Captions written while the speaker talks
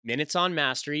Minutes on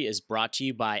Mastery is brought to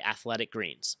you by Athletic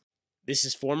Greens. This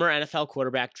is former NFL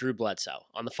quarterback Drew Bledsoe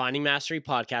on the Finding Mastery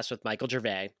podcast with Michael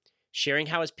Gervais, sharing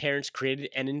how his parents created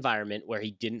an environment where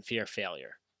he didn't fear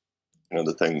failure.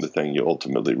 The thing you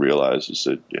ultimately realize is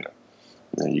that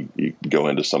you go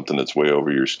into something that's way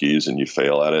over your skis and you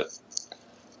fail at it.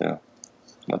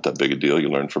 It's not that big a deal. You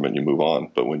learn from it and you move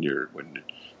on. But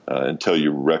until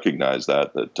you recognize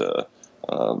that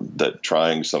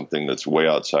trying something that's way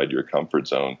outside your comfort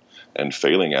zone and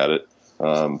failing at it,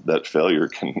 that failure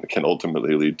can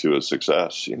ultimately lead to a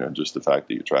success. Just the fact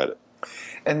that you tried it.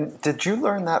 And did you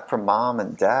learn that from mom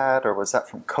and dad, or was that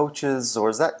from coaches,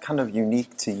 or is that kind of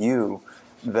unique to you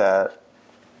that,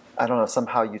 I don't know,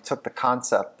 somehow you took the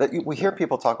concept that we hear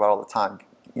people talk about all the time,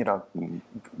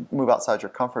 move outside your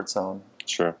comfort zone.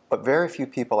 Sure. But very few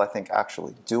people, I think,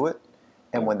 actually do it.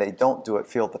 And when they don't do it,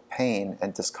 feel the pain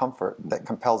and discomfort that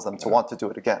compels them to want to do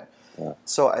it again. Yeah.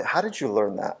 So how did you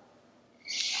learn that?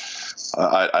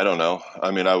 I don't know.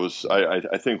 I mean, I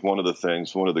think one of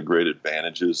the great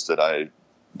advantages that I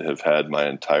have had my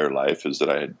entire life is that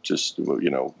I had just,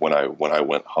 when I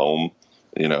went home,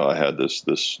 I had this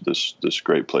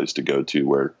great place to go to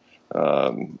where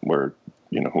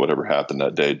whatever happened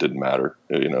that day didn't matter.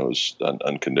 It was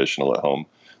unconditional at home.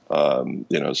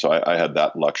 So I had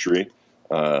that luxury.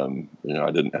 I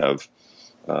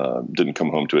didn't come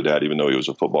home to a dad, even though he was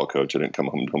a football coach. I didn't come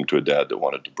home to a dad that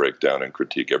wanted to break down and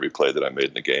critique every play that I made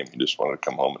in the game. He just wanted to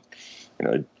come home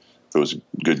and, if it was a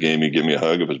good game, he'd give me a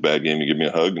hug. If it was a bad game, he'd give me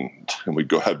a hug, and we'd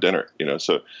go have dinner.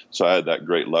 So I had that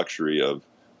great luxury of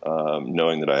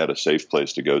knowing that I had a safe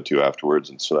place to go to afterwards,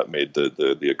 and so that made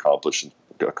the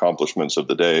accomplishments of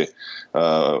the day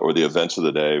or the events of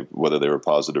the day, whether they were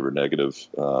positive or negative,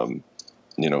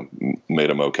 made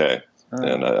them okay.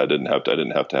 And I didn't have to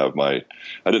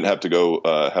go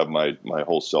have my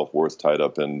whole self-worth tied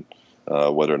up in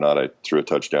whether or not I threw a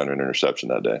touchdown or an interception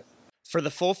that day. For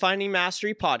the full Finding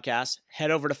Mastery podcast,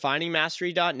 head over to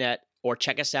findingmastery.net or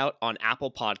check us out on Apple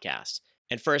Podcasts.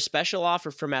 And for a special offer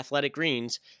from Athletic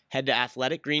Greens, head to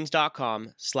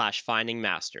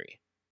athleticgreens.com/findingmastery.